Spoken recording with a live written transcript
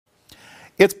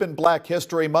It's been Black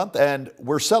History Month, and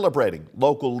we're celebrating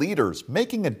local leaders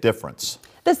making a difference.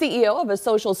 The CEO of a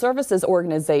social services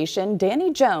organization,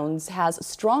 Danny Jones, has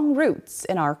strong roots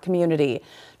in our community.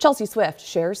 Chelsea Swift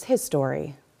shares his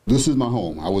story. This is my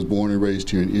home. I was born and raised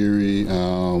here in Erie,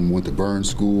 went to Burns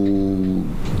School,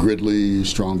 Gridley,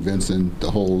 Strong Vincent,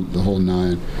 the whole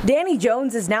nine. Danny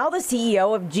Jones is now the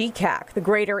CEO of GCAC, the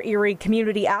Greater Erie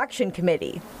Community Action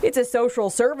Committee. It's a social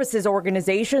services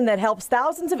organization that helps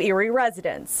thousands of Erie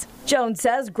residents. Jones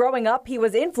says growing up he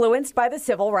was influenced by the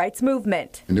civil rights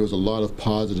movement. And there was a lot of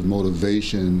positive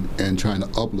motivation and trying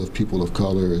to uplift people of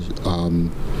color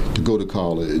to go to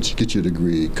college, get your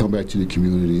degree, come back to the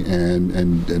community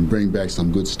and bring back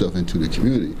some good stuff into the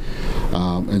community.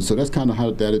 And so that's kind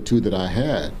of the attitude that I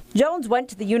had. Jones went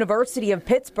to the University of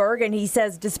Pittsburgh, and he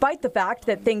says despite the fact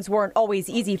that things weren't always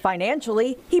easy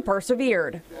financially, he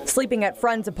persevered, sleeping at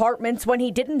friends' apartments when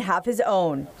he didn't have his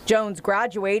own. Jones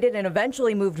graduated and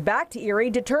eventually moved back to Erie,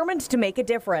 determined to make a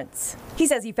difference. He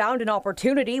says he found an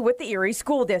opportunity with the Erie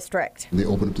School District. They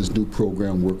opened up this new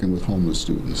program working with homeless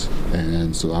students,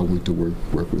 and so I went to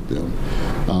work with them.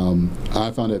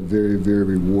 I found that very, very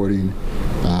rewarding.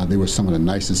 They were some of the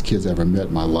nicest kids I ever met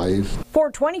in my life. For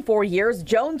 24 years,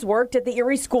 Jones worked at the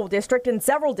Erie School District in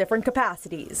several different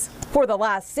capacities. For the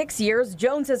last 6 years,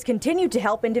 Jones has continued to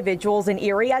help individuals in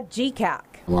Erie at GCAC.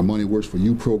 Our Money Works for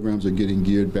You programs are getting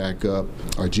geared back up.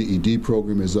 Our GED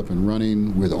program is up and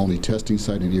running. We're the only testing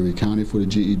site in Erie County for the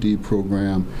GED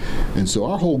program. And so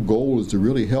our whole goal is to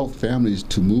really help families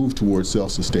to move towards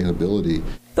self-sustainability.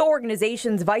 The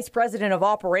organization's vice president of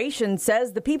operations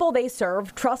says the people they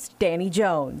serve trust Danny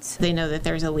Jones. They know that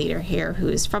there's a leader here who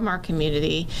is from our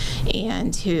community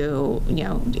and who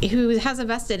has a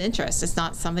vested interest. It's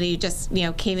not somebody who just,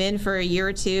 came in for a year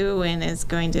or two and is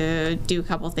going to do a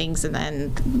couple things and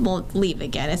then won't leave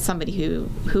again. It's somebody who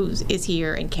is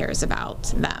here and cares about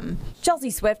them. Chelsea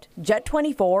Swift, Jet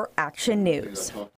 24 Action News.